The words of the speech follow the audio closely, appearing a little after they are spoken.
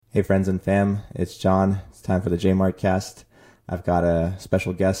Hey friends and fam, it's John. It's time for the JMART cast. I've got a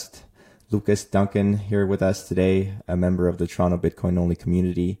special guest, Lucas Duncan, here with us today, a member of the Toronto Bitcoin only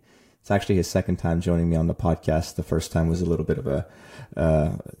community. It's actually his second time joining me on the podcast. The first time was a little bit of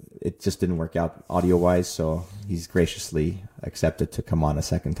it just didn't work out audio wise, so he's graciously accepted to come on a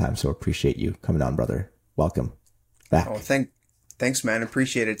second time. So appreciate you coming on, brother. Welcome back. Oh, thanks, man.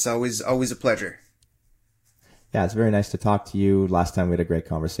 Appreciate it. It's always a pleasure. Yeah, it's very nice to talk to you. Last time we had a great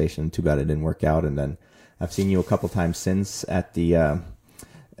conversation. Too bad it didn't work out. And then I've seen you a couple times since at the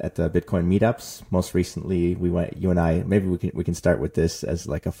Bitcoin meetups. Most recently, we went. You and I. Maybe we can start with this as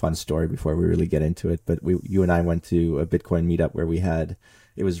like a fun story before we really get into it. But you and I went to a Bitcoin meetup where we had.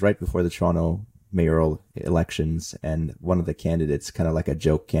 It was right before the Toronto mayoral elections, and one of the candidates, kind of like a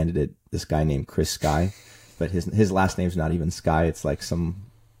joke candidate, this guy named Chris Sky, but his last name's not even Sky. It's like some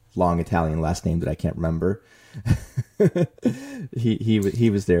long Italian last name that I can't remember. he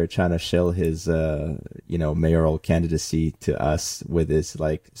was there trying to shill his mayoral candidacy to us with his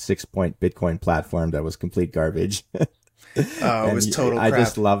like 6-point Bitcoin platform that was complete garbage. It was total crap. I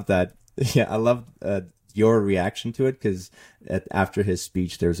just love that. Yeah, I love your reaction to it, because after his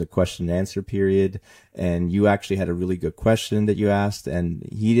speech there was a question and answer period, and you actually had a really good question that you asked, and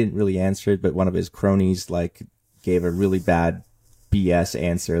he didn't really answer it, but one of his cronies like gave a really bad BS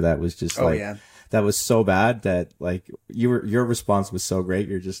answer that was just that was so bad that like your response was so great.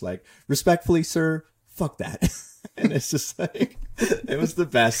 You're just like, respectfully, sir, fuck that. And it's just like, it was the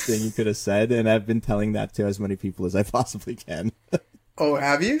best thing you could have said. And I've been telling that to as many people as I possibly can. Oh,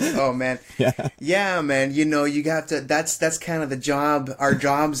 have you? Oh, man. Yeah, man. You know, you got to, that's kind of the job, our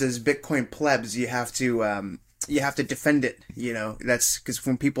jobs as Bitcoin plebs. You have to defend it. You know, that's because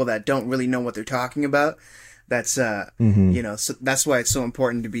from people that don't really know what they're talking about. That's, so that's why it's so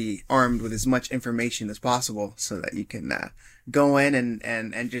important to be armed with as much information as possible so that you can, go in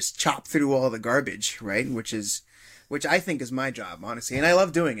and just chop through all the garbage, right? Which I think is my job, honestly. And I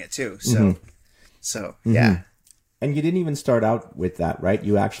love doing it too. So, yeah. And you didn't even start out with that, right?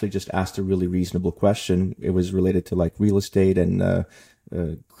 You actually just asked a really reasonable question. It was related to like real estate and,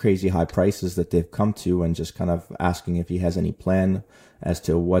 crazy high prices that they've come to, and just kind of asking if he has any plan as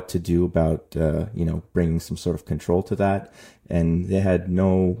to what to do about, bringing some sort of control to that. And they had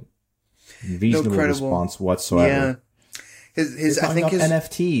no reasonable response whatsoever. Yeah. I think his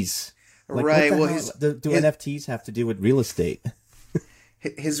NFTs. Like, right. What the do NFTs have to do with real estate?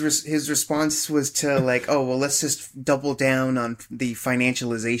 His response was to like, oh, well, let's just double down on the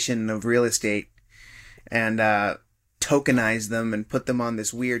financialization of real estate and, tokenize them and put them on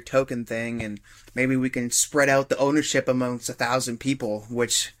this weird token thing, and maybe we can spread out the ownership amongst 1,000 people,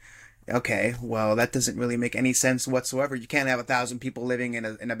 which, okay, well, that doesn't really make any sense whatsoever. You can't have 1,000 people living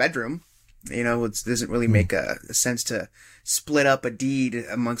in a bedroom. You know, it doesn't really make a sense to split up a deed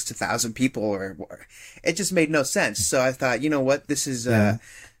amongst 1,000 people, or it just made no sense. So I thought, you know what, this is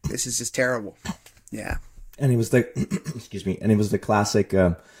just terrible. Yeah. And it was the, excuse me, and it was the classic,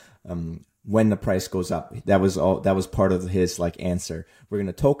 when the price goes up. That was part of his like answer. We're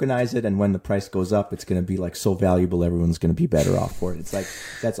going to tokenize it, and when the price goes up, it's going to be like so valuable, everyone's going to be better off for it. It's like,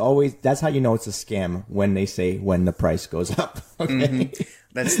 that's how you know it's a scam, when they say when the price goes up. Okay. Mm-hmm.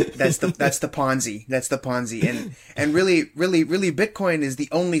 That's the Ponzi. That's the Ponzi. And really Bitcoin is the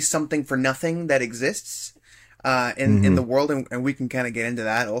only something for nothing that exists in the world, and we can kind of get into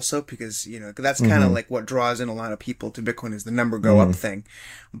that also, because that's kind of like what draws in a lot of people to Bitcoin, is the number go up thing.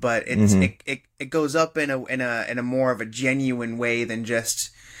 But it goes up in a more of a genuine way than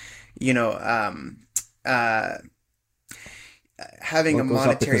just having a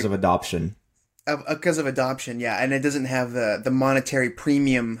monetary, because of adoption. Because of adoption, yeah, and it doesn't have the monetary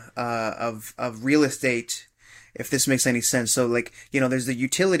premium of real estate, if this makes any sense. So like, there's the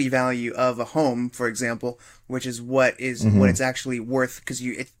utility value of a home, for example, which is what it's actually worth, because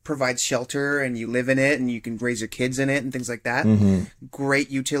it provides shelter and you live in it and you can raise your kids in it and things like that. Great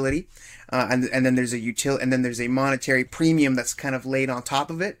utility. And then there's a monetary premium that's kind of laid on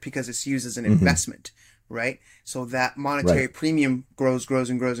top of it because it's used as an investment, right? So that monetary premium grows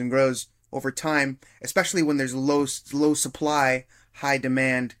over time, especially when there's low supply, high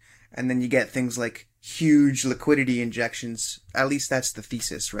demand, and then you get things like huge liquidity injections. At least that's the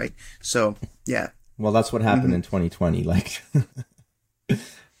thesis, right? So, yeah. Well, that's what happened in 2020. Like,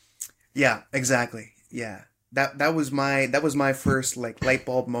 yeah, exactly. Yeah, that was my first like light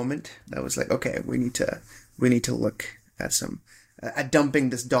bulb moment. That was like, okay, we need to look at dumping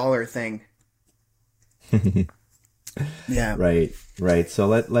this dollar thing. Yeah. Right. So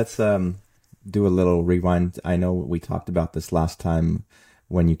let's do a little rewind. I know we talked about this last time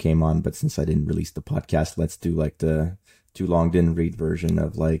when you came on, but since I didn't release the podcast, let's do like the too long didn't read version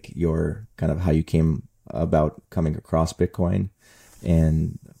of like your kind of how you came about coming across Bitcoin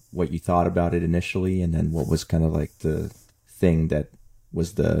and what you thought about it initially, and then what was kind of like the thing that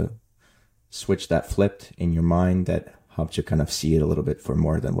was the switch that flipped in your mind that helped you kind of see it a little bit for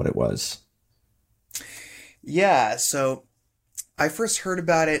more than what it was. Yeah, so I first heard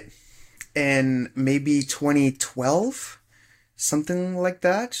about it in maybe 2012, something like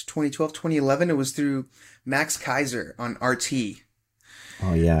that. 2012, 2011. It was through Max Kaiser on RT.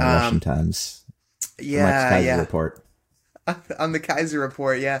 Oh yeah, Russian Times. The Max Yeah, Kaiser yeah. report. On the Kaiser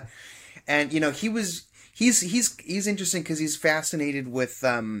report, yeah. And he's interesting because he's fascinated with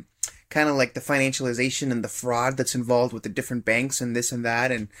kind of like the financialization and the fraud that's involved with the different banks and this and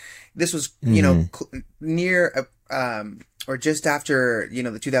that. And this was near or just after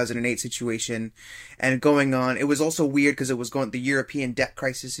the 2008 situation and going on. It was also weird because it was going the European debt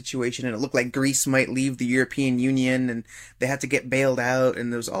crisis situation, and it looked like Greece might leave the European Union and they had to get bailed out,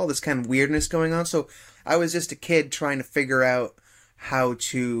 and there was all this kind of weirdness going on. So I was just a kid trying to figure out how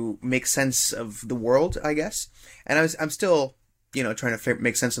to make sense of the world, I guess. And I'm still, trying to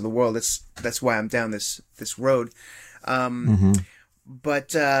make sense of the world. That's why I'm down this road.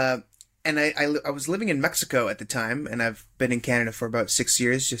 But and I was living in Mexico at the time, and I've been in Canada for about 6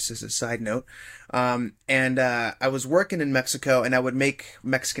 years, just as a side note. And I was working in Mexico, and I would make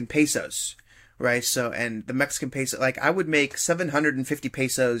Mexican pesos, right? So, and the Mexican peso, like I would make 750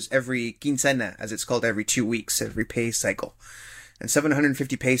 pesos every quincena, as it's called, every 2 weeks, every pay cycle. And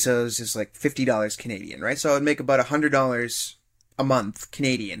 750 pesos is like $50 Canadian, right? So I would make about $100 a month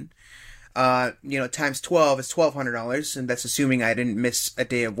Canadian. Times 12 is $1,200, and that's assuming I didn't miss a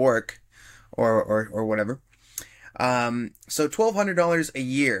day of work or whatever. So $1,200 a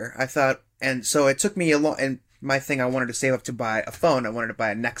year, I thought, and so it took me a long, and my thing, I wanted to save up to buy a phone. I wanted to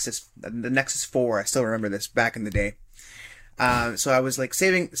buy the Nexus 4. I still remember this back in the day. So I was like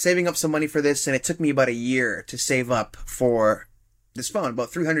saving up some money for this, and it took me about a year to save up for this phone,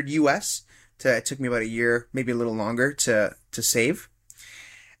 about 300 US. It took me about a year, maybe a little longer to save.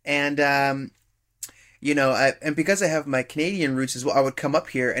 And, and because I have my Canadian roots as well, I would come up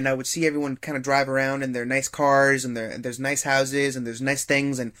here and I would see everyone kind of drive around in their nice cars and there's nice houses and there's nice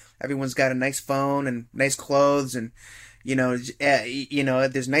things and everyone's got a nice phone and nice clothes and,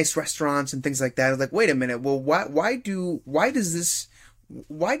 there's nice restaurants and things like that. I was like, wait a minute. Well, why does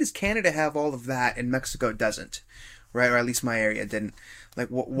Canada have all of that and Mexico doesn't? Right? Or at least my area didn't. Like,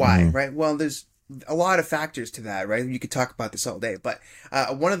 why? Mm-hmm. Right? Well, there's a lot of factors to that, right? You could talk about this all day, but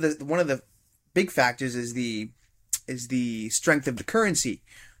one of the big factors is the strength of the currency,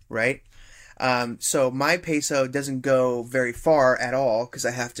 right? So my peso doesn't go very far at all because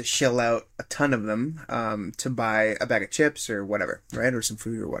I have to shell out a ton of them to buy a bag of chips or whatever, right? Or some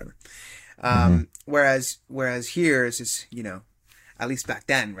food or whatever. Whereas here is just, at least back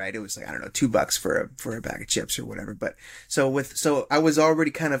then, right? It was like, I don't know, $2 for a bag of chips or whatever. But so I was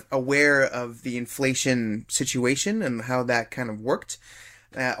already kind of aware of the inflation situation and how that kind of worked.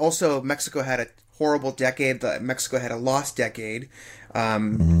 Also, Mexico had a horrible decade. Mexico had a lost decade,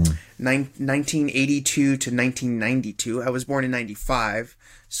 1982 to 1992. I was born in 95,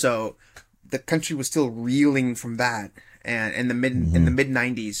 so the country was still reeling from that. And in the mid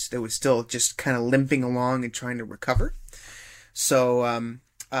 90s, it was still just kind of limping along and trying to recover. So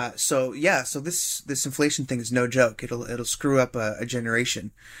this inflation thing is no joke. It'll screw up a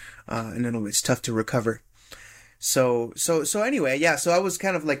generation, and it's tough to recover. So anyway, yeah. So I was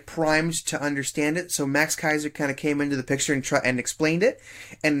kind of like primed to understand it. So Max Kaiser kind of came into the picture and explained it.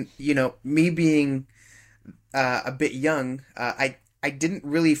 And me being a bit young, I didn't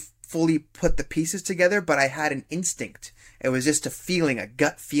really fully put the pieces together, but I had an instinct. It was just a feeling, a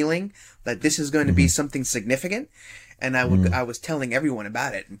gut feeling that this is going to be something significant. And I was telling everyone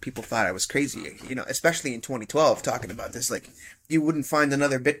about it, and people thought I was crazy, especially in 2012, talking about this. Like, you wouldn't find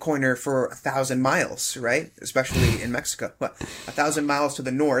another Bitcoiner for 1,000 miles, right? Especially in Mexico. Well, 1,000 miles to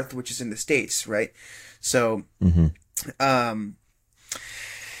the north, which is in the States, right? So, so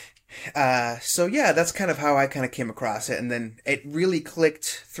yeah, that's kind of how I kind of came across it. And then it really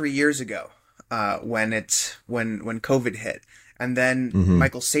clicked 3 years ago, when COVID hit. And then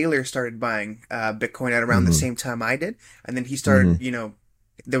Michael Saylor started buying Bitcoin at around the same time I did. And then he started,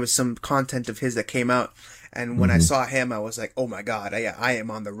 there was some content of his that came out. And when I saw him, I was like, oh my God, I am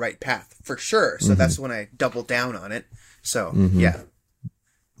on the right path for sure. So that's when I doubled down on it. So, yeah.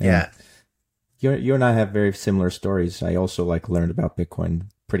 You and I have very similar stories. I also learned about Bitcoin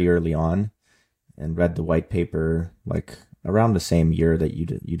pretty early on and read the white paper around the same year that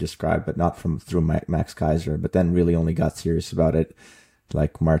you described, but not through Max Kaiser, but then really only got serious about it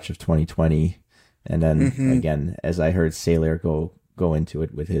March of 2020 And then again, as I heard Saylor go into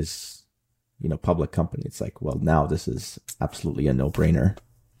it with his, public company, it's like, well, now this is absolutely a no-brainer.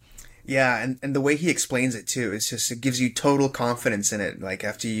 Yeah, and the way he explains it too, it's just, it gives you total confidence in it. Like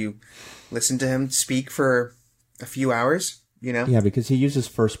after you listen to him speak for a few hours, Yeah, because he uses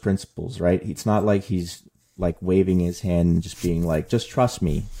first principles, right? It's not like he's like waving his hand and just being like, just trust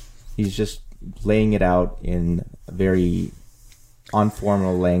me. He's just laying it out in a very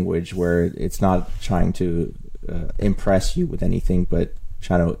informal language where it's not trying to impress you with anything, but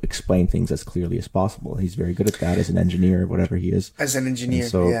trying to explain things as clearly as possible. He's very good at that as an engineer, whatever he is. As an engineer,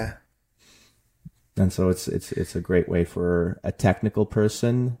 yeah. And so it's a great way for a technical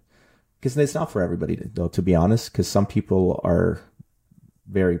person, because it's not for everybody, though, to be honest, because some people are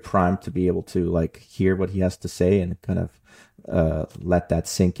very primed to be able to like hear what he has to say and kind of let that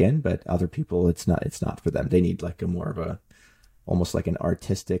sink in. But other people, it's not for them. They need like a more of a, almost like an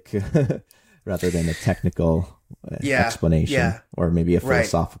artistic rather than a technical explanation, or maybe a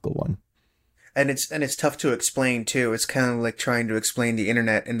philosophical one. And it's tough to explain too. It's kind of like trying to explain the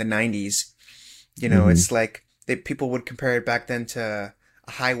internet in the 90s. It's like people would compare it back then to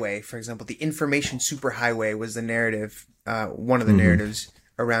a highway, for example. The information superhighway was the narrative, one of the narratives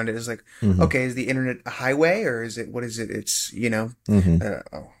around it. Is like, okay, is the internet a highway, or is it, what is it? It's, who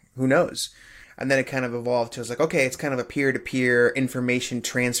knows? And then it kind of evolved to, it's like, okay, it's kind of a peer-to-peer information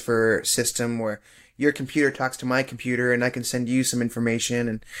transfer system where your computer talks to my computer, and I can send you some information,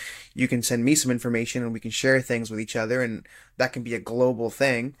 and you can send me some information, and we can share things with each other, and that can be a global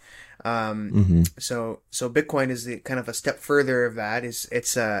thing. So Bitcoin is the kind of a step further of that.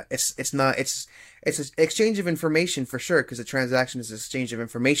 It's an exchange of information for sure, because a transaction is an exchange of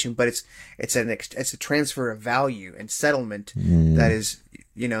information, but it's a transfer of value and settlement that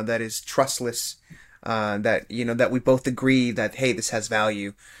is trustless. That we both agree that, hey, this has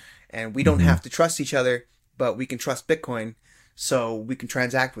value, and we don't have to trust each other, but we can trust Bitcoin, so we can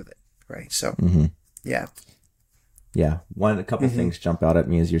transact with it, right? So, yeah. Yeah. A couple things jump out at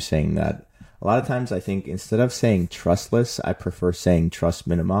me as you're saying that. A lot of times I think instead of saying trustless, I prefer saying trust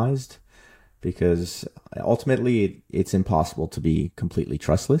minimized, because ultimately it's impossible to be completely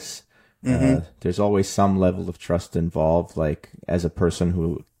trustless. There's always some level of trust involved, like as a person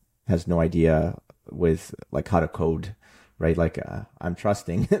who has no idea with like how to code, right? Like I'm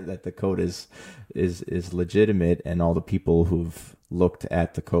trusting that the code is legitimate, and all the people who've looked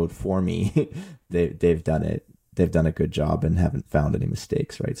at the code for me, they've done it. They've done a good job and haven't found any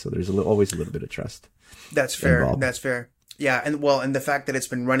mistakes, right? So there's always a little bit of trust. That's fair. Involved. That's fair. Yeah, and the fact that it's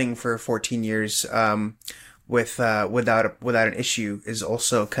been running for 14 years without an issue is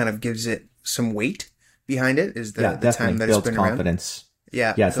also kind of gives it some weight behind it. Is the time that it's been confidence.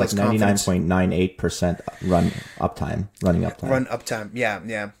 Around? Yeah, it's like 99.98% running uptime. Run uptime.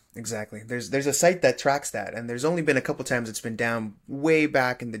 Yeah. Exactly. There's a site that tracks that, and there's only been a couple times it's been down way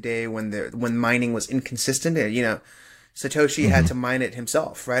back in the day when mining was inconsistent. Satoshi had to mine it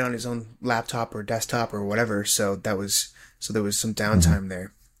himself, right, on his own laptop or desktop or whatever. So there was some downtime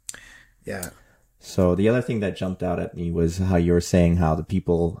there. Yeah. So the other thing that jumped out at me was how you were saying how the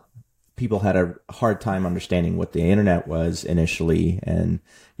people had a hard time understanding what the internet was initially, and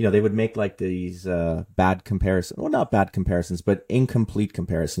they would make like these bad comparisons, well, not bad comparisons, but incomplete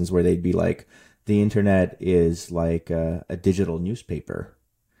comparisons, where they'd be like, the internet is like a digital newspaper,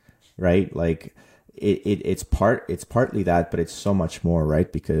 right? Like it's partly that, but it's so much more,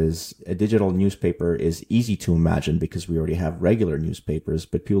 right? Because a digital newspaper is easy to imagine because we already have regular newspapers,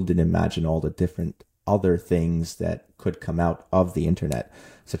 but people didn't imagine all the different other things that could come out of the internet,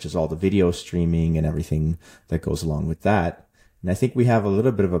 such as all the video streaming and everything that goes along with that. And I think we have a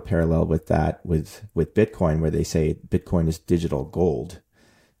little bit of a parallel with that with Bitcoin, where they say Bitcoin is digital gold.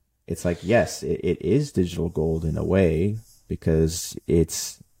 It's like, yes, it is digital gold in a way, because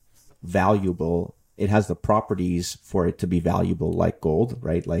it's valuable. It has the properties for it to be valuable like gold,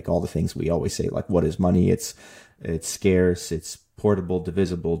 right? Like all the things we always say, like, what is money? It's scarce, it's portable,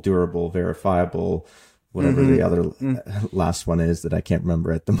 divisible, durable, verifiable, whatever the other last one is that I can't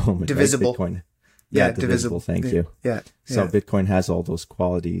remember at the moment. Divisible. Right? Bitcoin. Yeah, divisible. Thank you. Yeah. So Bitcoin has all those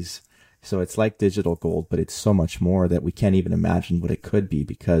qualities. So it's like digital gold, but it's so much more that we can't even imagine what it could be,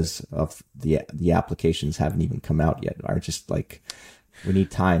 because of the applications haven't even come out yet. Are just like, we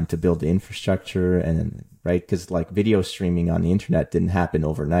need time to build the infrastructure, and right, because like video streaming on the internet didn't happen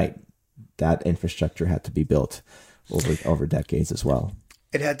overnight. That infrastructure had to be built over decades as well.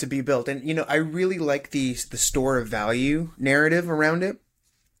 It had to be built, and I really like the store of value narrative around it,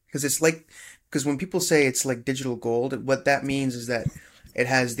 because it's like. Because when people say it's like digital gold, what that means is that it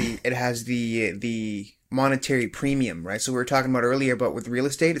has the monetary premium, right? So we were talking about earlier about with real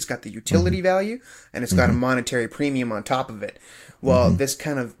estate, it's got the Mm-hmm. utility value and it's got a Mm-hmm. monetary premium on top of it. Well, Mm-hmm. this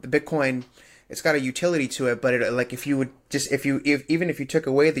kind of the Bitcoin, it's got a utility to it, but it, like if you would just if even if you took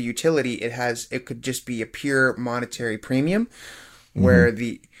away the utility, it could just be a pure monetary premium Mm-hmm.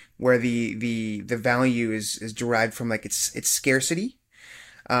 where the value is derived from like its scarcity.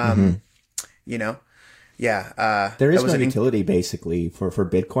 Mm-hmm. Um, you know, yeah. There That is was no an utility basically for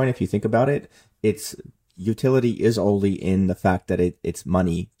Bitcoin. If you think about it, its utility is only in the fact that it's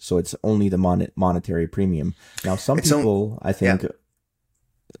money. So it's only the monetary premium. Now, some its own people, I yeah. think,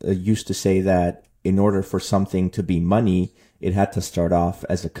 used to say that in order for something to be money, it had to start off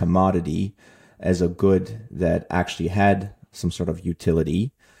as a commodity, as a good that actually had some sort of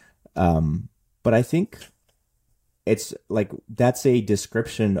utility. But I think it's like that's a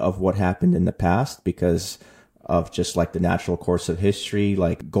description of what happened in the past because of just like the natural course of history.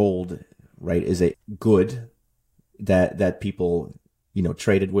 Like gold, right, is a good that people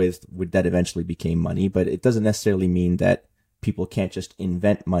traded with that eventually became money, but it doesn't necessarily mean that people can't just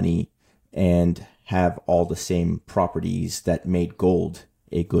invent money and have all the same properties that made gold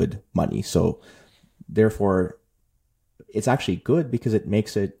a good money. So therefore it's actually good because it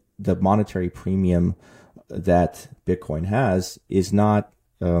makes it the monetary premium that Bitcoin has is not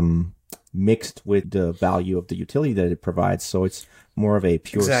mixed with the value of the utility that it provides. So it's more of a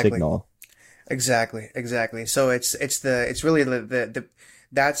pure Exactly. signal. Exactly. So it's really the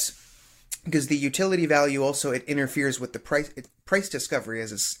that's because the utility value also it interferes with the price discovery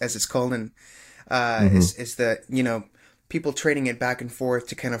as it's called, and Mm-hmm. is the people trading it back and forth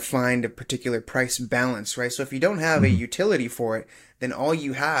to kind of find a particular price balance, right? So if you don't have a Mm-hmm. utility for it, then all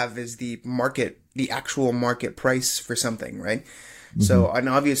you have is the actual market price for something, right? Mm-hmm. So, and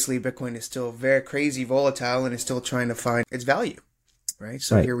obviously Bitcoin is still very crazy volatile and is still trying to find its value, right?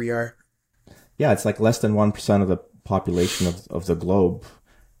 So Right. here we are. Yeah, it's like less than 1% of the population of the globe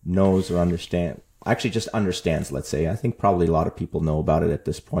knows or understand. Actually, just understands, let's say. I think probably a lot of people know about it at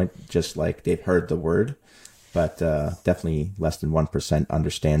this point, just like they've heard the word, but definitely less than 1%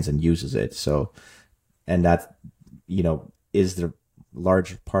 understands and uses it. So, and that, is the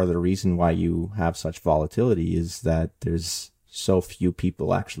large part of the reason why you have such volatility is that there's so few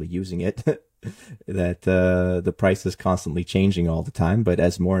people actually using it that the price is constantly changing all the time. But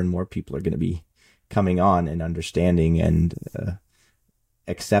as more and more people are going to be coming on and understanding and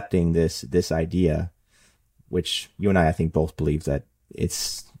accepting this idea, which you and I think, both believe that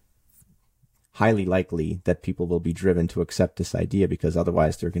it's highly likely that people will be driven to accept this idea because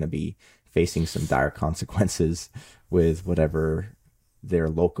otherwise they're going to be facing some dire consequences with whatever their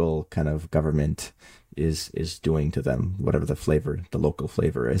local kind of government is doing to them, whatever the local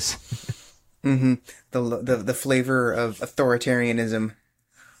flavor is. hmm the flavor of authoritarianism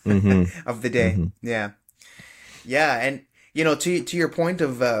Mm-hmm. of the day. Mm-hmm. Yeah, yeah, and to your point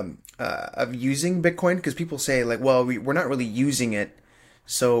of using Bitcoin, because people say like, well, we're not really using it,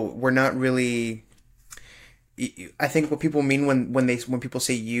 so we're not really. I think what people mean when people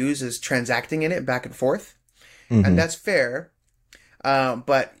say use is transacting in it back and forth, and Mm-hmm. that's fair.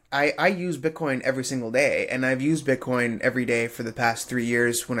 But I use Bitcoin every single day, and I've used Bitcoin every day for the past 3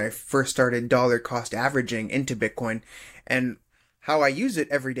 years when I first started dollar cost averaging into Bitcoin. And how I use it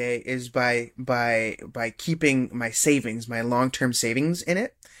every day is by keeping my savings, my long-term savings in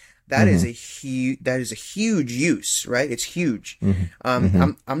it. Mm-hmm. That is a huge use, right? It's huge. Mm-hmm.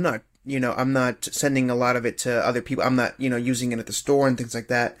 Mm-hmm. I'm not sending a lot of it to other people. I'm not, using it at the store and things like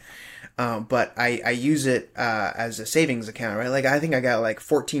that. But I use it as a savings account, right? Like I think I got like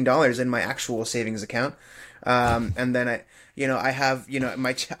 $14 in my actual savings account, and then I have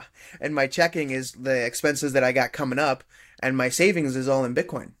and my checking is the expenses that I got coming up, and my savings is all in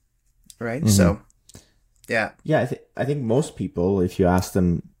Bitcoin, right? Mm-hmm. So yeah, Yeah, I think most people, if you ask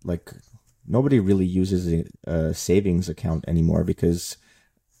them, like nobody really uses a savings account anymore because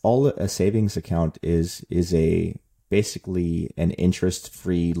all a savings account is a basically an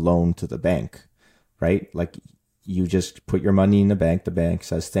interest-free loan to the bank, right? Like you just put your money in the bank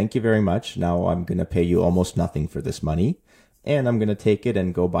says, "Thank you very much. Now I'm going to pay you almost nothing for this money, and I'm going to take it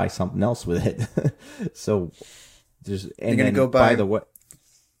and go buy something else with it." So you're and gonna then by the way,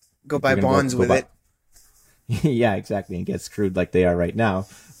 go buy they're going to bonds go with buy it. yeah, exactly, and get screwed like they are right now.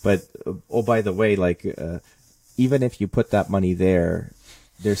 But oh, by the way, like even if you put that money there,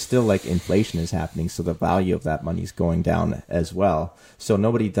 there's still like inflation is happening, so the value of that money is going down as well. So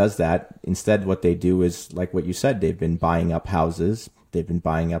nobody does that. Instead, what they do is like what you said. They've been buying up houses, they've been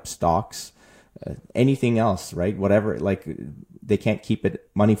buying up stocks, anything else, right? Whatever. Like they can't keep it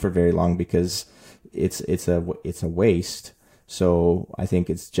money for very long because it's a waste. So I think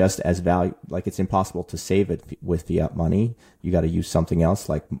it's just as value, like it's impossible to save it with fiat money. You got to use something else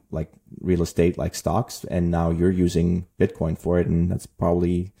like real estate, like stocks. And now you're using Bitcoin for it. And that's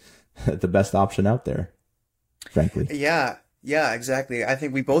probably the best option out there, frankly. Yeah, yeah, exactly. I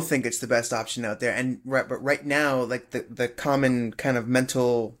think we both think it's the best option out there. And but right now, like the common kind of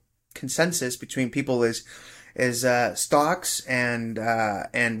mental consensus between people is stocks and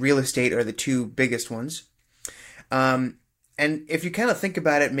real estate are the two biggest ones. And if you kind of think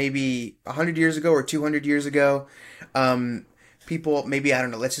about it, maybe 100 years ago or 200 years ago, people, maybe, I don't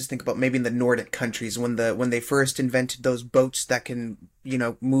know, let's just think about maybe in the Nordic countries when they first invented those boats that can,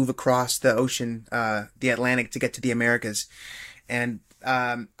 move across the ocean, the Atlantic to get to the Americas. And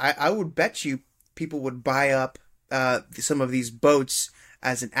I would bet you people would buy up some of these boats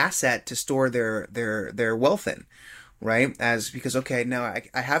as an asset to store their wealth in. Right? Because, okay, now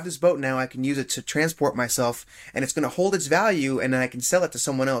I have this boat now, I can use it to transport myself, and it's going to hold its value, and then I can sell it to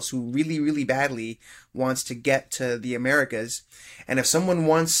someone else who really, really badly wants to get to the Americas. And if someone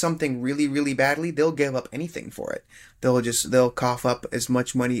wants something really, really badly, they'll give up anything for it. They'll cough up as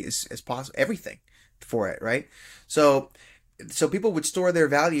much money as possible, everything for it, right? So people would store their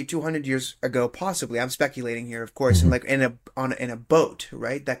value 200 years ago, possibly. I'm speculating here, of course, and like in a boat,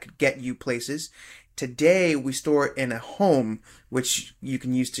 right? That could get you places. Today, we store it in a home, which you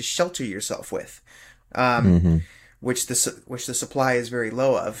can use to shelter yourself with, which the supply is very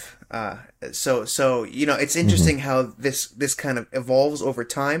low of. So it's interesting how this kind of evolves over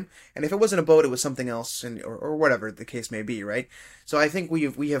time. And if it wasn't a boat, it was something else, or whatever the case may be, right? So I think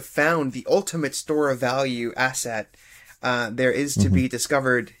we have found the ultimate store of value asset there is to be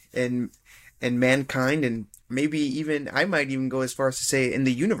discovered in mankind, and maybe even, I might even go as far as to say in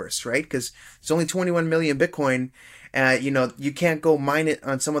the universe, right? Because there's only 21 million Bitcoin. You can't go mine it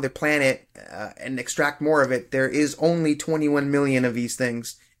on some other planet and extract more of it. There is only 21 million of these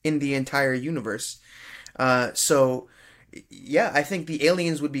things in the entire universe. So yeah, I think the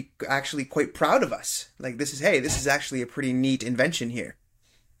aliens would be actually quite proud of us. Like, this is actually a pretty neat invention here.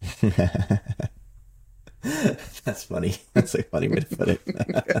 That's funny. That's a funny way to put it.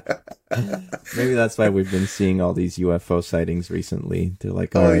 Maybe that's why we've been seeing all these UFO sightings recently. They're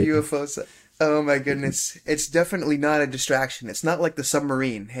like, all right. UFOs. Oh my goodness. It's definitely not a distraction. It's not like the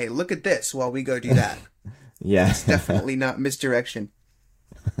submarine. Hey, look at this while we go do that. Yeah. It's definitely not misdirection.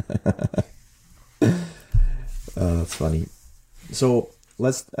 That's funny. So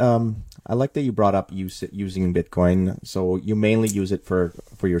let's, I like that you brought up using Bitcoin. So you mainly use it for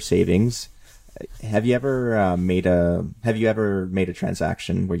your savings. Have you ever made a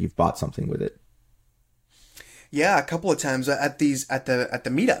transaction where you've bought something with it? Yeah, a couple of times at the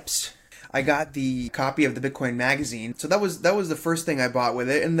meetups. I got the copy of the Bitcoin magazine. So that was the first thing I bought with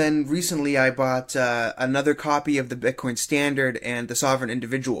it. And then recently I bought another copy of the Bitcoin Standard and the Sovereign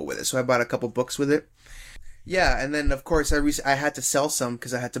Individual with it. So I bought a couple books with it. Yeah, and then of course I had to sell some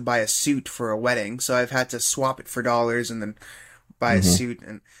because I had to buy a suit for a wedding. So I've had to swap it for dollars and then buy a suit.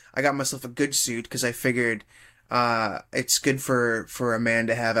 And I got myself a good suit because I figured it's good for a man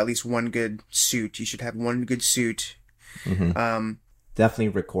to have at least one good suit. You should have one good suit. Definitely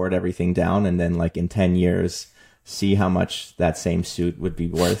record everything down, and then like in 10 years, see how much that same suit would be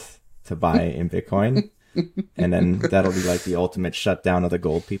worth to buy in Bitcoin. And then that'll be like the ultimate shutdown of the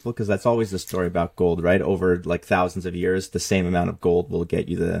gold people, because that's always the story about gold, right? Over like thousands of years, the same amount of gold will get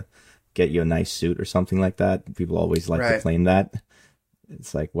you a nice suit or something like that. People always like to claim that.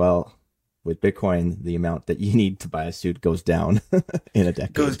 It's like, well, with Bitcoin, the amount that you need to buy a suit goes down in a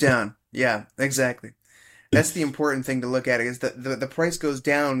decade. Goes down. Yeah, exactly. That's the important thing to look at, is that the price goes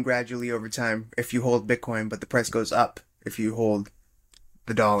down gradually over time if you hold Bitcoin, but the price goes up if you hold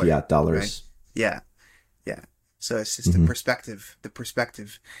the dollar. Yeah, dollars. Right? Yeah. Yeah. So it's just the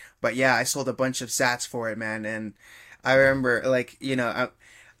perspective. But yeah, I sold a bunch of sats for it, man. And I remember, like,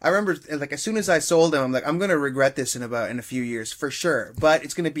 I remember, like, as soon as I sold them, I'm like, I'm going to regret this in a few years for sure. But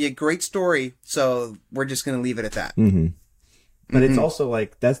it's going to be a great story. So we're just going to leave it at that. But it's also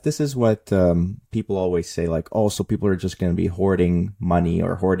like, this is what people always say, like, oh, so people are just going to be hoarding money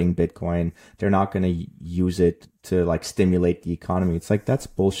or hoarding Bitcoin. They're not going to use it to like stimulate the economy. It's like, that's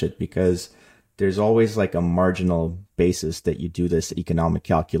bullshit, because there's always like a marginal basis that you do this economic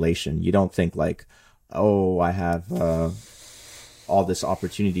calculation. You don't think like, oh, I have all this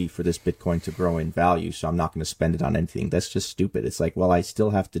opportunity for this Bitcoin to grow in value, so I'm not going to spend it on anything. That's just stupid. It's like, well, I still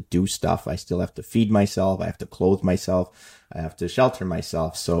have to do stuff. I still have to feed myself. I have to clothe myself. I have to shelter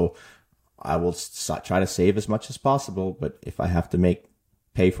myself. So I will try to save as much as possible. But if I have to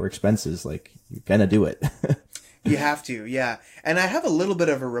pay for expenses, like, you're going to do it. You have to, yeah. And I have a little bit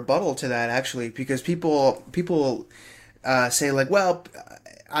of a rebuttal to that, actually, because people say like, well,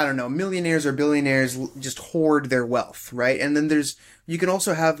 I don't know, millionaires or billionaires just hoard their wealth, right? And then you can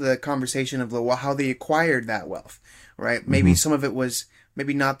also have the conversation of well, how they acquired that wealth, right? Maybe some of it was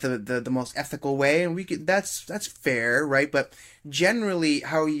maybe not the most ethical way, and that's fair, right? But generally,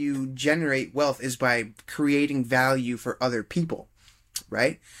 how you generate wealth is by creating value for other people,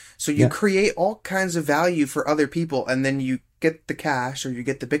 right? So you create all kinds of value for other people, and then you get the cash or you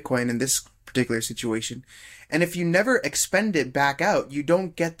get the Bitcoin in this particular situation. And if you never expend it back out, you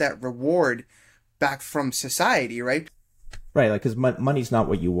don't get that reward back from society, right? Right, like, because money's not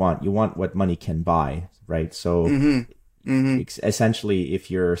what you want. You want what money can buy, right? So essentially,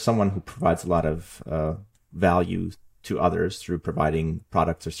 if you're someone who provides a lot of value to others through providing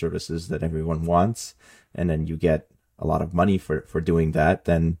products or services that everyone wants, and then you get a lot of money for doing that,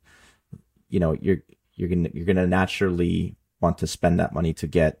 then you're gonna naturally want to spend that money to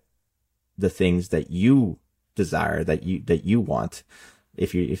get the things that you desire, that you want.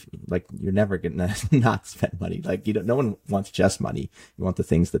 If you're never gonna not spend money. Like, no one wants just money. You want the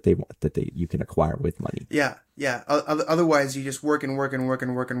things that you can acquire with money. Yeah. Otherwise, you just work and work and work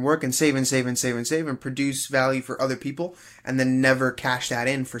and work and work and save and save and save and save and produce value for other people, and then never cash that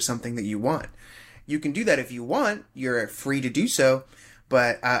in for something that you want. You can do that if you want. You're free to do so,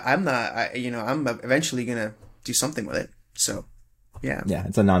 but I'm not. I'm eventually gonna do something with it. So, yeah. Yeah,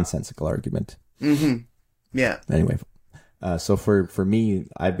 it's a nonsensical argument. Yeah. Anyway. So for me,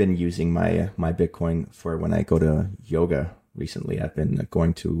 I've been using my Bitcoin for when I go to yoga recently. I've been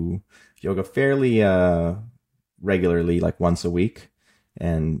going to yoga fairly regularly, like once a week,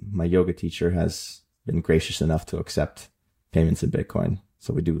 and my yoga teacher has been gracious enough to accept payments in Bitcoin.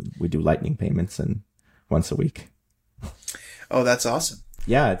 So we do lightning payments and once a week. Oh, that's awesome.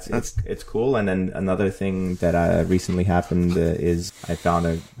 Yeah, it's cool. And then another thing that recently happened is I found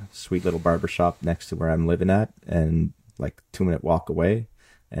a sweet little barbershop next to where I'm living at, and like 2-minute walk away.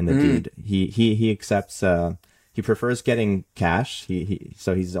 And the dude, he accepts, he prefers getting cash.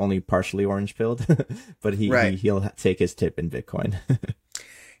 So he's only partially orange pilled, but he'll take his tip in Bitcoin.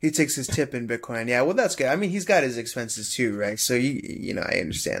 He takes his tip in Bitcoin. Yeah. Well, that's good. I mean, he's got his expenses too, right? So I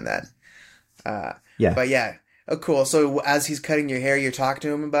understand that. Yeah. But yeah. Oh, cool. So as he's cutting your hair, you're talking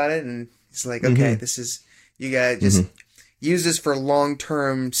to him about it, and he's like, okay, you gotta just use this for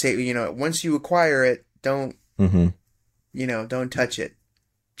long-term once you acquire it, don't touch it.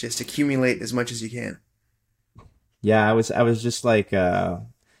 Just accumulate as much as you can. Yeah, I was just like trying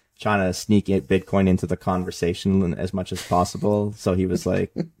to sneak Bitcoin into the conversation as much as possible. So he was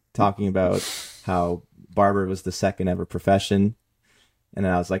like talking about how barber was the second ever profession. And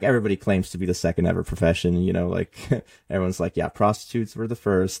then I was like, everybody claims to be the second ever profession, like everyone's like, yeah, prostitutes were the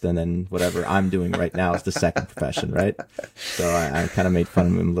first, and then whatever I'm doing right now is the second profession, right? So I kind of made fun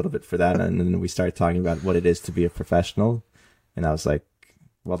of him a little bit for that. And then we started talking about what it is to be a professional. And I was like,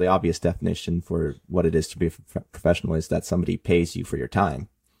 well, the obvious definition for what it is to be a professional is that somebody pays you for your time.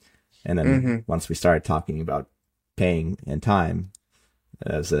 And then once we started talking about paying and time,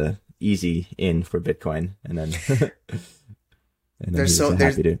 it was a easy in for Bitcoin. And then... And there's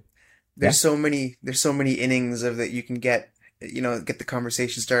so many innings of that you can get the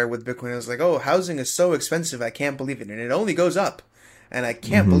conversation started with Bitcoin. I was like, oh, housing is so expensive, I can't believe it, and it only goes up, and I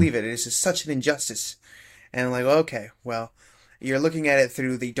can't believe it. It's just such an injustice. And I'm like, okay, well, you're looking at it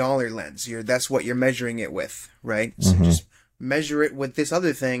through the dollar lens. That's what you're measuring it with, right? So just measure it with this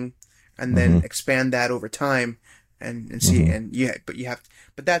other thing, and then expand that over time, and see. And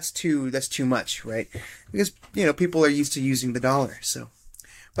but that's too much, right? Because people are used to using the dollar. So,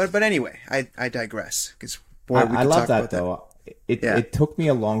 but anyway, I digress. Because I love that though. It took me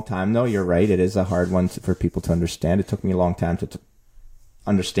a long time though. You're right. It is a hard one for people to understand. It took me a long time to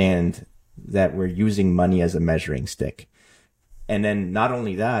understand that we're using money as a measuring stick, and then not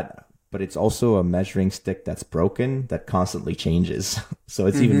only that, but it's also a measuring stick that's broken, that constantly changes. So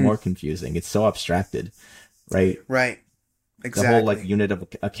it's even more confusing. It's so abstracted, right? Right. Exactly. The whole like unit of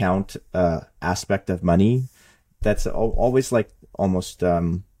account aspect of money, that's always like almost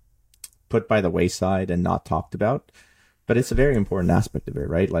put by the wayside and not talked about. But it's a very important aspect of it,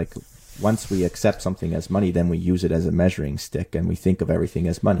 right? Like once we accept something as money, then we use it as a measuring stick, and we think of everything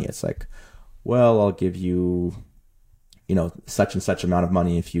as money. It's like, well, I'll give you, such and such amount of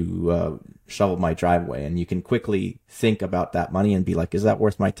money if you shovel my driveway, and you can quickly think about that money and be like, is that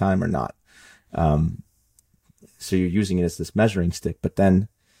worth my time or not? So you're using it as this measuring stick, but then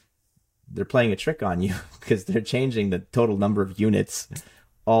they're playing a trick on you because they're changing the total number of units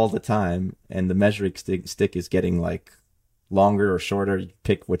all the time, and the measuring stick is getting like longer or shorter. You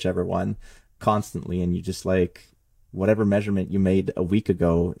pick whichever one constantly, and you just like whatever measurement you made a week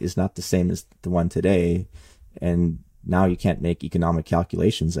ago is not the same as the one today, and now you can't make economic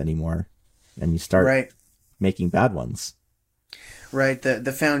calculations anymore, and you start Right. making bad ones. Right.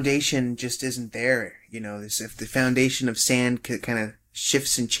 The foundation just isn't there. If the foundation of sand kind of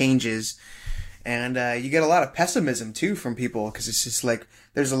shifts and changes, and you get a lot of pessimism too from people because it's just like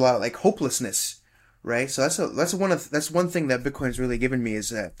there's a lot of like hopelessness, right? So that's one thing that Bitcoin's really given me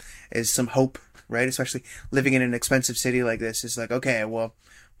is some hope, right? Especially living in an expensive city like this. Is like, okay, well,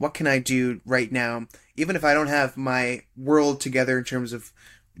 what can I do right now, even if I don't have my world together in terms of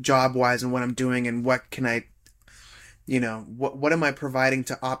job wise and what I'm doing, and what can I, what am I providing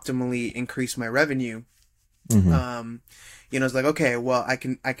to optimally increase my revenue? Mm-hmm. It's like, okay, well, I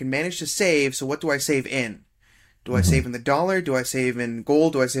can manage to save. So what do I save in? Do I save in the dollar? Do I save in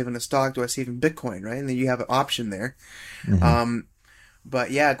gold? Do I save in a stock? Do I save in Bitcoin? Right? And then you have an option there. Mm-hmm.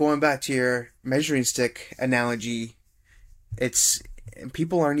 But yeah, going back to your measuring stick analogy,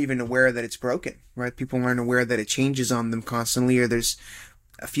 people aren't even aware that it's broken, right? People aren't aware that it changes on them constantly, or there's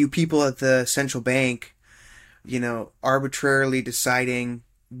a few people at the central bank, arbitrarily deciding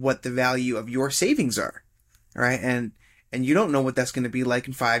what the value of your savings are, right? And you don't know what that's going to be like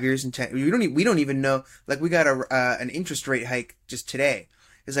in 5 years and 10. We don't even know. Like, we got an interest rate hike just today.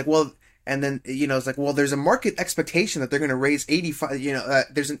 It's like, well, and then it's like, well, there's a market expectation that they're going to raise 85.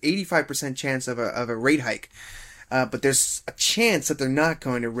 There's an 85% chance of a rate hike, but there's a chance that they're not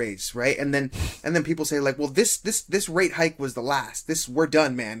going to raise, right? And then people say like, well, this rate hike was the last. We're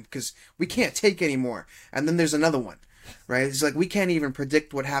done, man, because we can't take any more. And then there's another one, right? It's like we can't even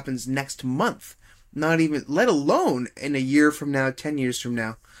predict what happens next month. Not even, let alone in a year from now, 10 years from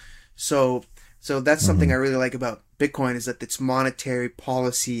now. So that's something I really like about Bitcoin, is that its monetary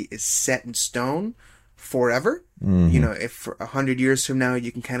policy is set in stone forever. If for 100 years from now,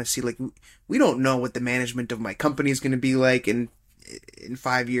 you can kind of see like, we don't know what the management of my company is going to be like in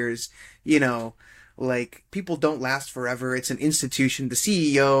 5 years. Like, people don't last forever. It's an institution. The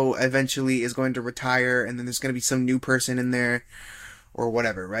CEO eventually is going to retire, and then there's going to be some new person in there, or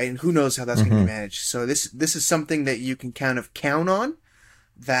whatever, right? And who knows how that's going to be managed. So this is something that you can kind of count on,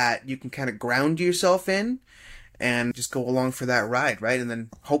 that you can kind of ground yourself in, and just go along for that ride, right? And then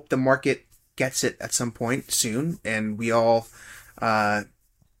hope the market gets it at some point soon, and we all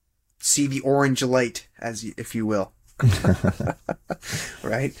see the orange light, if you will.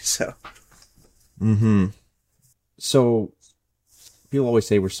 Right? So. So people always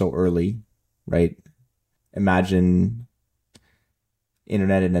say we're so early, right? Imagine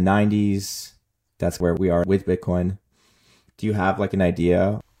internet in the 90s. That's where we are with Bitcoin. Do you have like an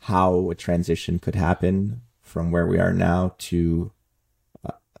idea how a transition could happen from where we are now to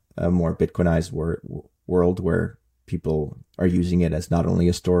a more Bitcoinized world where people are using it as not only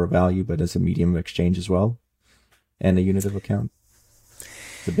a store of value, but as a medium of exchange as well, and a unit of account?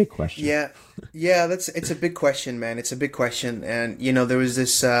 It's a big question. Yeah. It's a big question, man. It's a big question. And, there was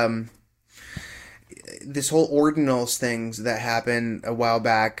this whole ordinals things that happened a while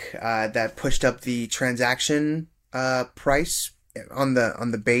back, that pushed up the transaction, price on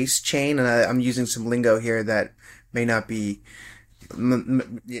the base chain. And I'm using some lingo here that may not be,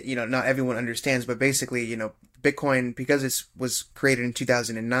 not everyone understands, but basically, Bitcoin, because it was created in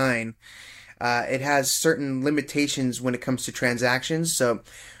 2009, it has certain limitations when it comes to transactions. So,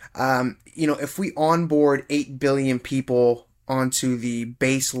 if we onboard 8 billion people onto the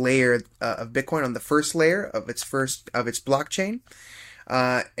base layer of Bitcoin, on the first layer of its blockchain,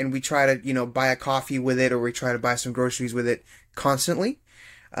 and we try to, buy a coffee with it, or we try to buy some groceries with it constantly,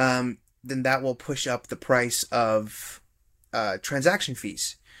 then that will push up the price of transaction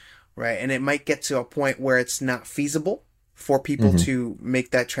fees, right? And it might get to a point where it's not feasible for people to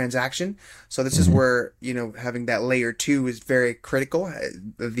make that transaction. So this is where, having that layer 2 is very critical.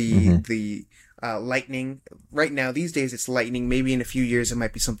 The Lightning, right now, these days it's Lightning. Maybe in a few years it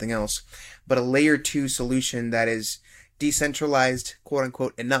might be something else. But a layer 2 solution that is decentralized, quote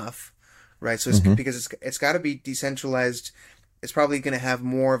unquote, enough, right? So because it's got to be decentralized. It's probably going to have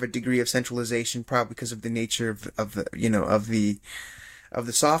more of a degree of centralization, probably because of the nature of the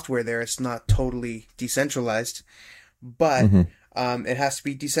software there. It's not totally decentralized, but it has to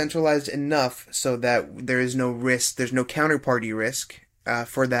be decentralized enough so that there is no risk, there's no counterparty risk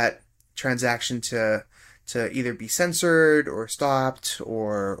for that transaction to either be censored or stopped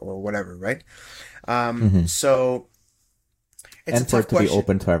or whatever, right? So it's and a for tough it to question. be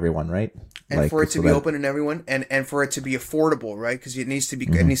open to everyone, right? And for it to be open and everyone, and for it to be affordable, right? Because it needs to be,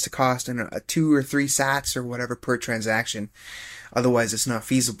 it needs to cost 2 or 3 sats or whatever per transaction. Otherwise, it's not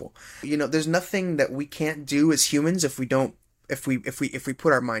feasible. There's nothing that we can't do as humans if we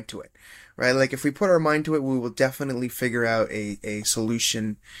put our mind to it, right? Like, if we put our mind to it, we will definitely figure out a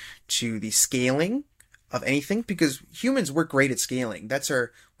solution to the scaling of anything because humans work great at scaling.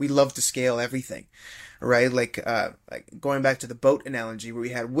 We love to scale everything, right? Like going back to the boat analogy where we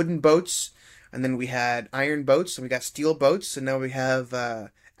had wooden boats and then we had iron boats and we got steel boats and now we have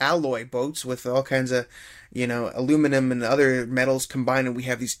alloy boats with all kinds of, aluminum and other metals combined, and we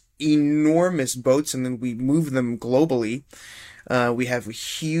have these enormous boats, and then we move them globally. We have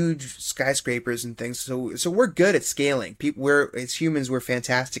huge skyscrapers and things, so we're good at scaling. As humans, we're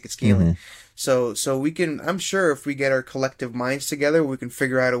fantastic at scaling. So we can. I'm sure if we get our collective minds together, we can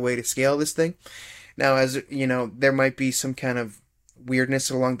figure out a way to scale this thing. Now, as you know, there might be some kind of weirdness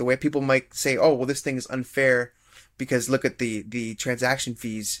along the way. People might say, "Oh, well, this thing is unfair because look at the transaction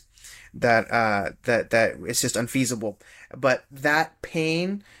fees." That it's just unfeasible. But that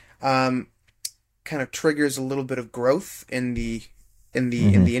pain kind of triggers a little bit of growth in the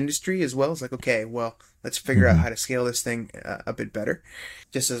industry as well. It's like, okay, well, let's figure out how to scale this thing a bit better.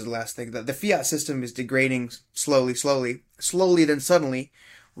 Just as the last thing, the fiat system is degrading slowly, then suddenly,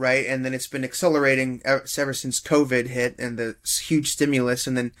 right? And then it's been accelerating ever since COVID hit and the huge stimulus,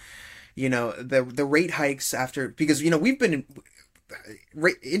 and then the rate hikes because we've been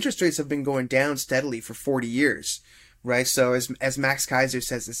interest rates have been going down steadily for 40 years, right? So as Max Kaiser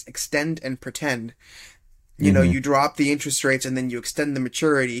says, this extend and pretend. You drop the interest rates and then you extend the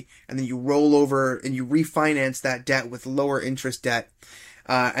maturity and then you roll over and you refinance that debt with lower interest debt,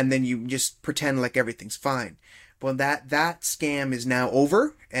 and then you just pretend like everything's fine. Well, that scam is now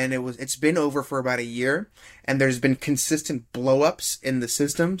over, and it's been over for about a year, and there's been consistent blow-ups in the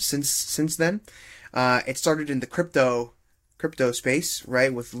system since then. It started in the crypto space,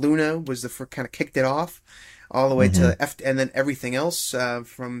 right? With Luna was the kind of kicked it off, all the way to and then everything else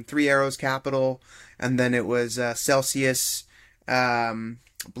from Three Arrows Capital, and then it was Celsius, BlockFi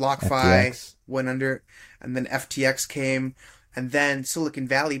FTX went under, and then FTX came, and then Silicon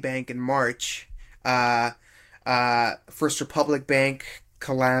Valley Bank in March. First Republic Bank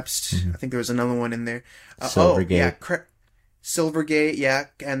collapsed. I think there was another one in there. Silvergate. Silvergate, yeah,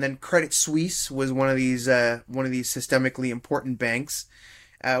 and then Credit Suisse was one of these systemically important banks,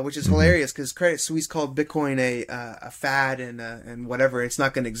 which is hilarious because Credit Suisse called Bitcoin a fad and whatever. It's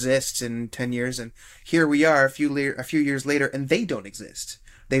not going to exist in 10 years, and here we are a few years later, and they don't exist.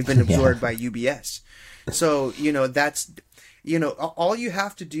 They've been absorbed by UBS. So that's all you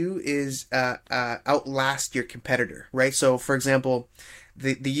have to do is outlast your competitor, right? So for example,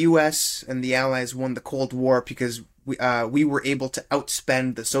 the U.S. and the Allies won the Cold War because we were able to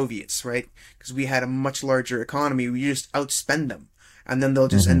outspend the Soviets, right? Because we had a much larger economy. We just outspend them, and then they'll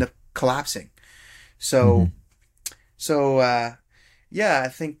just end up collapsing. So I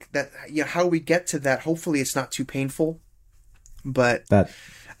think that how we get to that. Hopefully, it's not too painful, but I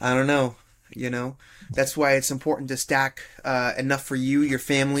don't know. That's why it's important to stack enough for you, your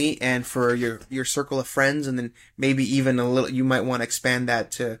family, and for your circle of friends, and then maybe even a little. You might want to expand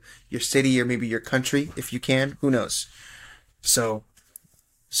that to your city or maybe your country if you can. Who knows? So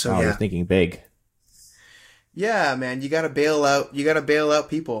yeah. You're thinking big. Yeah, man, you gotta bail out. You gotta bail out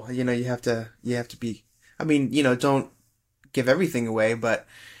people. You have to be. I mean, don't give everything away, but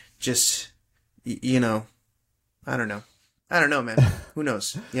just I don't know. I don't know, man. Who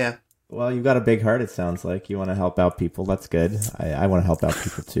knows? Yeah. Well, you've got a big heart, it sounds like. You want to help out people. That's good. I want to help out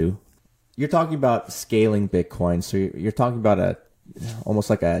people too. You're talking about scaling Bitcoin. So you're talking about almost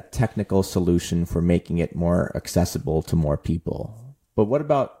like a technical solution for making it more accessible to more people. But what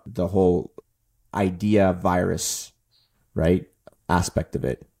about the whole idea virus, right, aspect of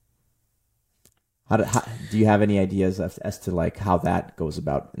it? How do you have any ideas as to like how that goes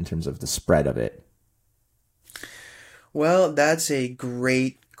about in terms of the spread of it? Well, that's a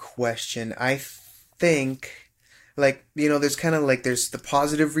great question. I think there's kind of there's the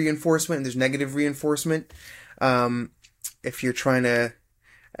positive reinforcement and there's negative reinforcement. If you're trying to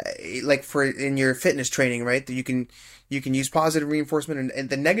in your fitness training, right, that you can use positive reinforcement and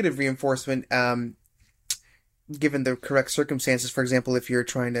the negative reinforcement, given the correct circumstances. For example, if you're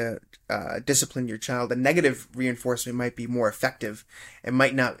trying to discipline your child, the negative reinforcement might be more effective. It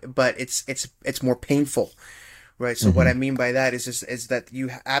might not, but it's more painful. Right. So what I mean by that is that you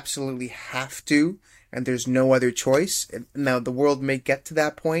absolutely have to, and there's no other choice. Now, the world may get to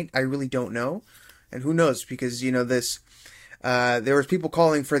that point. I really don't know. And who knows? Because, there was people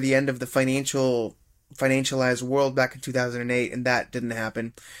calling for the end of the financialized world back in 2008, and that didn't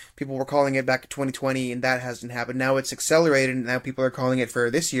happen. People were calling it back in 2020, and that hasn't happened. Now it's accelerated, and now people are calling it for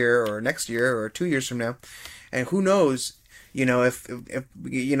this year or next year or 2 years from now. And who knows? If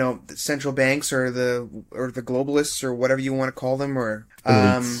the central banks or the globalists or whatever you want to call them, or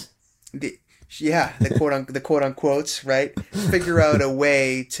the quote unquotes, right, figure out a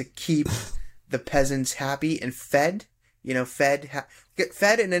way to keep the peasants happy and fed, get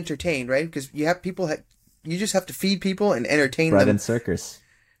fed and entertained, right? Because you have people, you just have to feed people and entertain Bread them. and circus.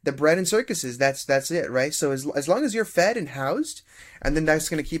 The bread and circuses, that's it, right? So as long as you're fed and housed, and then that's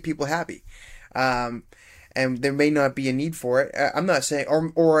going to keep people happy. And there may not be a need for it. I'm not saying,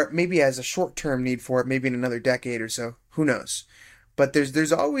 or maybe as a short-term need for it, maybe in another decade or so. Who knows? But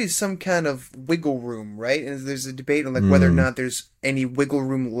there's always some kind of wiggle room, right? And there's a debate on like whether or not there's any wiggle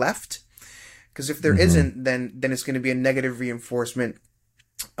room left. Because if there isn't, then it's going to be a negative reinforcement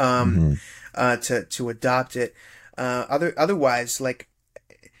to adopt it. Otherwise, like,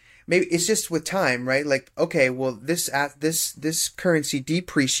 maybe it's just with time, right? Like, okay, well, this currency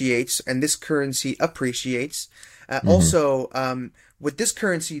depreciates and this currency appreciates. Also, with this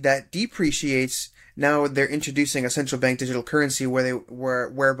currency that depreciates, now they're introducing a central bank digital currency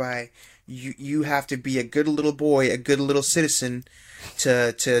whereby you have to be a good little boy, a good little citizen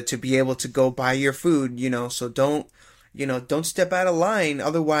to be able to go buy your food, so don't step out of line,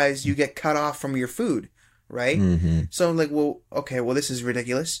 otherwise you get cut off from your food. Right? So I'm like, well, okay, well, this is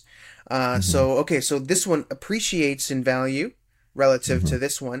ridiculous. So this one appreciates in value relative to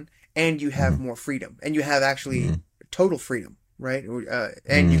this one, and you have more freedom, and you have actually total freedom, right?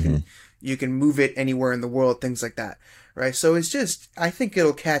 And you can move it anywhere in the world, things like that, right? So it's just, I think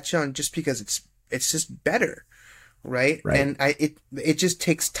it'll catch on just because it's just better, right? And it just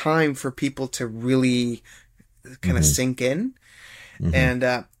takes time for people to really kind of sink in, and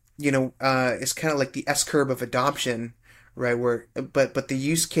it's kind of like the S-curve of adoption, right? But the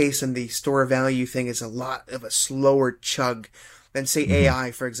use case and the store value thing is a lot of a slower chug than say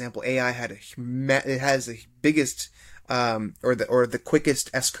AI, for example. AI it has the biggest or the quickest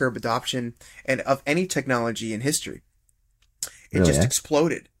S-curve adoption and of any technology in history. It just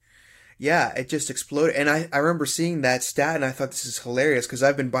exploded. Yeah, it just exploded. And I remember seeing that stat and I thought this is hilarious because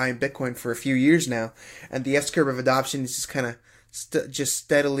I've been buying Bitcoin for a few years now, and the S-curve of adoption is just kind of just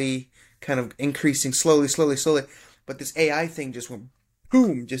steadily kind of increasing slowly. But this AI thing just went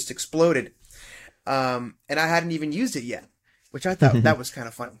boom, just exploded. And I hadn't even used it yet, which I thought that was kind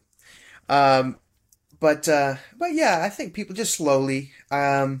of funny. But yeah, I think people just slowly,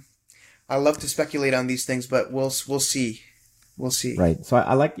 I love to speculate on these things, but we'll see. We'll see. Right. So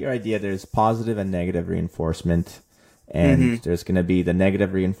I like your idea. There's positive and negative reinforcement. And there's going to be the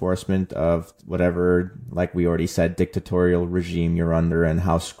negative reinforcement of whatever, like we already said, dictatorial regime you're under and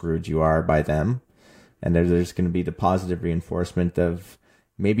how screwed you are by them. And there's going to be the positive reinforcement of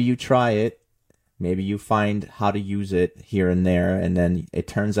maybe you try it, maybe you find how to use it here and there, and then it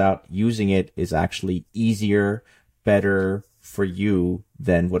turns out using it is actually easier, better for you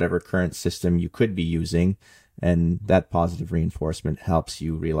than whatever current system you could be using. And that positive reinforcement helps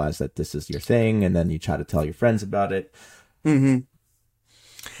you realize that this is your thing, and then you try to tell your friends about it.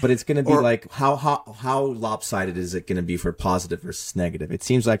 But it's going to be like, how lopsided is it going to be for positive versus negative? It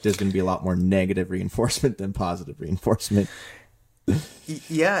seems like there's going to be a lot more negative reinforcement than positive reinforcement.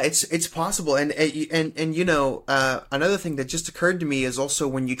 Yeah, it's possible, and another thing that just occurred to me is also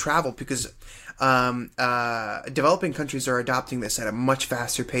when you travel, because developing countries are adopting this at a much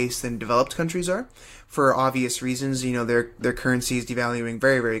faster pace than developed countries are, for obvious reasons. Their currency is devaluing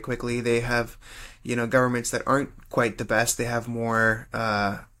very, very quickly. They have, governments that aren't quite the best. They have more,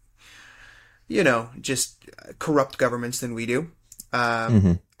 just corrupt governments than we do.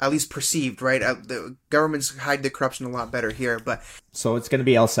 At least perceived, right? The governments hide the corruption a lot better here, but so it's going to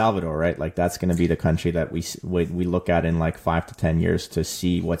be El Salvador, right? Like that's going to be the country that we look at in like 5 to 10 years to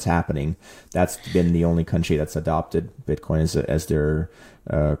see what's happening. That's been the only country that's adopted Bitcoin as their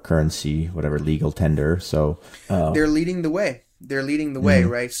currency, whatever legal tender. So they're leading the way. They're leading the way,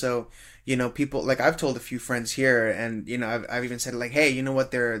 right? So people, like I've told a few friends here, and I've even said like, hey, you know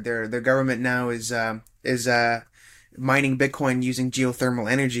what? Their government now is mining Bitcoin using geothermal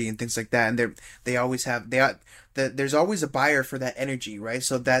energy and things like that, and there's always a buyer for that energy, right?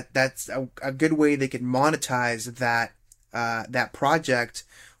 So that's a good way they could monetize that project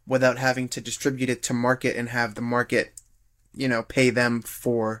without having to distribute it to market and have the market, pay them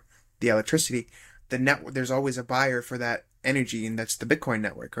for the electricity. The network, there's always a buyer for that energy, and that's the Bitcoin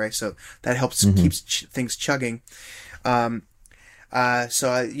network, right? So that helps keeps things chugging. So I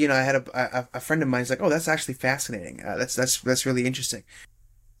had a friend of mine's like, oh, that's actually fascinating. That's really interesting.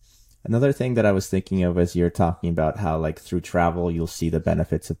 Another thing that I was thinking of as you're talking about how like through travel you'll see the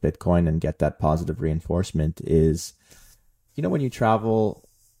benefits of Bitcoin and get that positive reinforcement is, when you travel,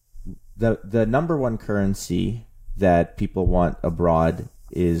 the number one currency that people want abroad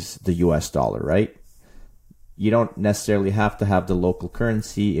is the US dollar, right? You don't necessarily have to have the local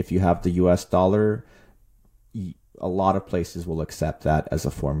currency. If you have the US dollar, a lot of places will accept that as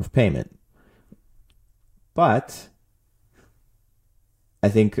a form of payment. But I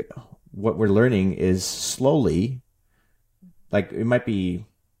think what we're learning is slowly, like it might be,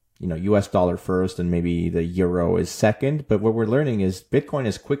 US dollar first and maybe the euro is second. But what we're learning is Bitcoin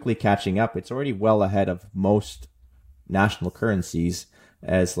is quickly catching up. It's already well ahead of most national currencies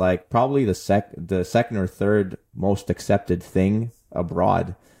as like probably the second or third most accepted thing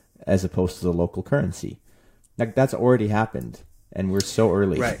abroad as opposed to the local currency. Like that's already happened and we're so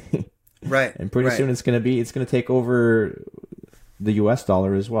early. Right. Right. And pretty soon it's going to take over the US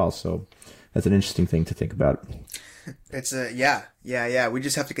dollar as well. So that's an interesting thing to think about. It's yeah. We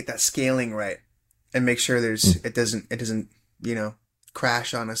just have to get that scaling right and make sure it doesn't,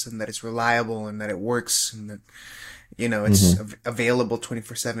 crash on us, and that it's reliable and that it works and that, it's available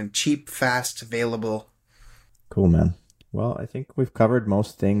 24/7, cheap, fast, available. Cool, man. Well, I think we've covered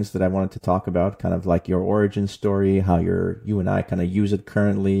most things that I wanted to talk about, kind of like your origin story, how you and I kind of use it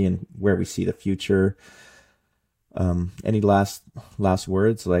currently and where we see the future. Any last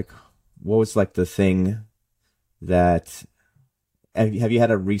words? Like, what was like the thing that have you had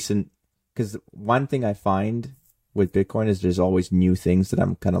a recent, because one thing I find with Bitcoin is there's always new things that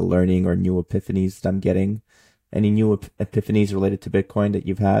I'm kind of learning or new epiphanies that I'm getting. Any new epiphanies related to Bitcoin that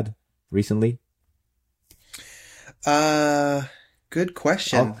you've had recently? Good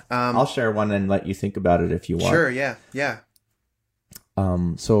question. I'll share one and let you think about it if you want. Sure. Yeah.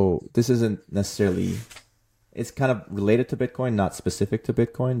 So this isn't necessarily, it's kind of related to Bitcoin, not specific to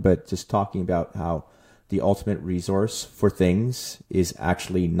Bitcoin, but just talking about how the ultimate resource for things is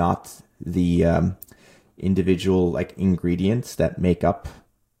actually not the individual like ingredients that make up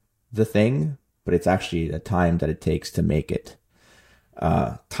the thing, but it's actually the time that it takes to make it.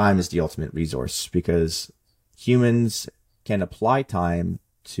 Time is the ultimate resource because humans can apply time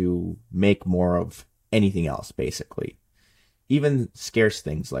to make more of anything else, basically. Even scarce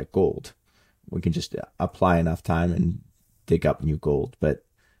things like gold. We can just apply enough time and dig up new gold, but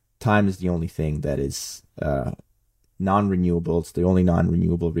time is the only thing that is non-renewable. It's the only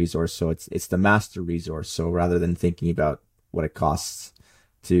non-renewable resource, so it's the master resource. So rather than thinking about what it costs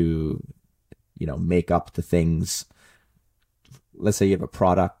to, make up the things, let's say you have a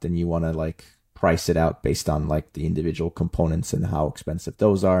product and you want to like price it out based on like the individual components and how expensive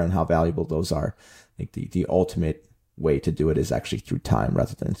those are and how valuable those are. I think the ultimate way to do it is actually through time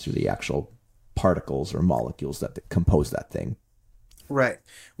rather than through the actual particles or molecules that compose that thing. Right.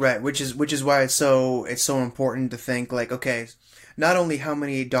 Which is why it's so important to think like, okay, not only how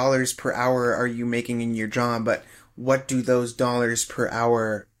many dollars per hour are you making in your job, but what do those dollars per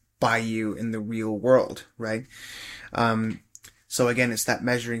hour buy you in the real world, right? So again, it's that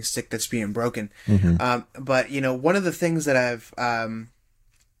measuring stick that's being broken. Mm-hmm. But one of the things that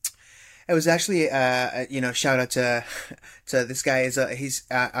it was actually, shout out to this guy. He's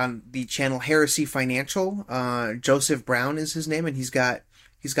on the channel Heresy Financial. Joseph Brown is his name, and he's got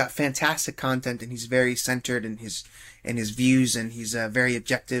fantastic content, and he's very centered in his views, and he's very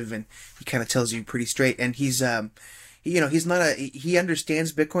objective, and he kind of tells you pretty straight. And he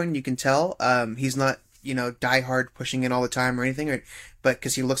understands Bitcoin. You can tell. He's not die hard pushing it all the time or anything, but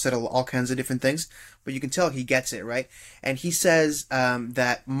because he looks at all kinds of different things. But you can tell he gets it, right? And he says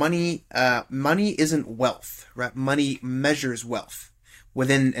that money isn't wealth, right? Money measures wealth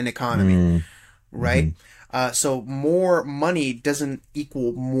within an economy, right? So more money doesn't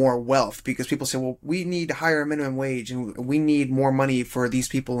equal more wealth, because people say, well, we need a higher minimum wage and we need more money for these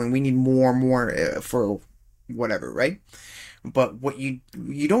people and we need more for whatever, right? But what you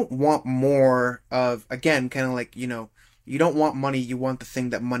don't want more of, again, kind of like, you don't want money, you want the thing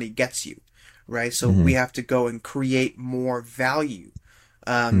that money gets you. Right, so we have to go and create more value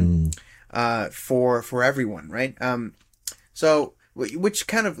for everyone, right? So which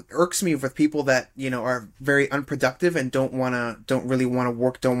kind of irks me with people that are very unproductive and don't really want to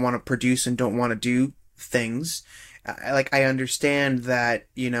work, don't want to produce, and don't want to do things. I understand that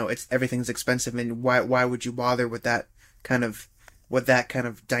everything's expensive, and why would you bother with that kind of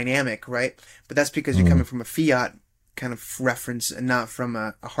dynamic, right? But that's because you're coming from a fiat kind of reference and not from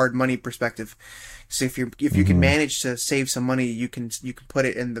a hard money perspective. So if you can manage to save some money, you can put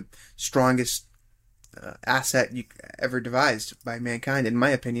it in the strongest asset you ever devised by mankind, in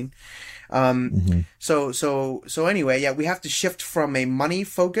my opinion. So anyway, yeah, we have to shift from a money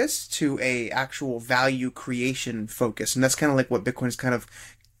focus to a actual value creation focus, and that's kind of like what Bitcoin's kind of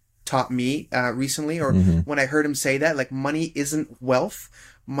taught me recently, or when I heard him say that, like, money isn't wealth,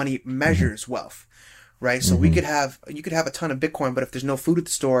 money measures wealth. Right, so you could have a ton of Bitcoin, but if there's no food at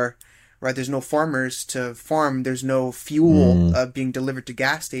the store, right, there's no farmers to farm, there's no fuel being delivered to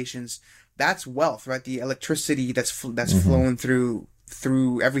gas stations. That's wealth, right? The electricity that's flowing through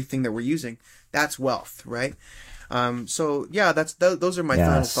through everything that we're using. That's wealth, right? So yeah, those are my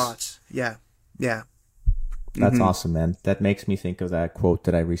final Yes. thoughts. Yeah, yeah. That's awesome, man. That makes me think of that quote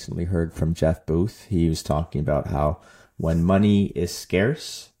that I recently heard from Jeff Booth. He was talking about how when money is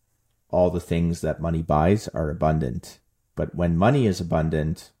scarce, all the things that money buys are abundant. But when money is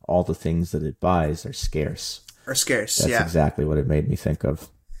abundant, all the things that it buys are scarce. Are scarce. That's Yeah, exactly what it made me think of.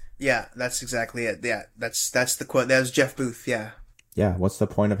 yeah. That's exactly it. Yeah, that's the quote. That was Jeff Booth. Yeah. Yeah, what's the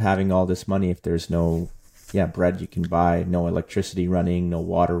point of having all this money if there's no, bread you can buy, no electricity running, no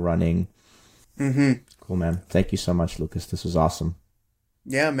water running? Mm-hmm. Cool, man. Thank you so much, Lucas. This was awesome.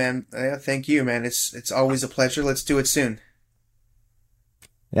 Yeah, man. Yeah, thank you, man. It's always a pleasure. Let's do it soon.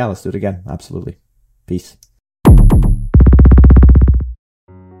 Yeah, let's do it again. Absolutely. Peace.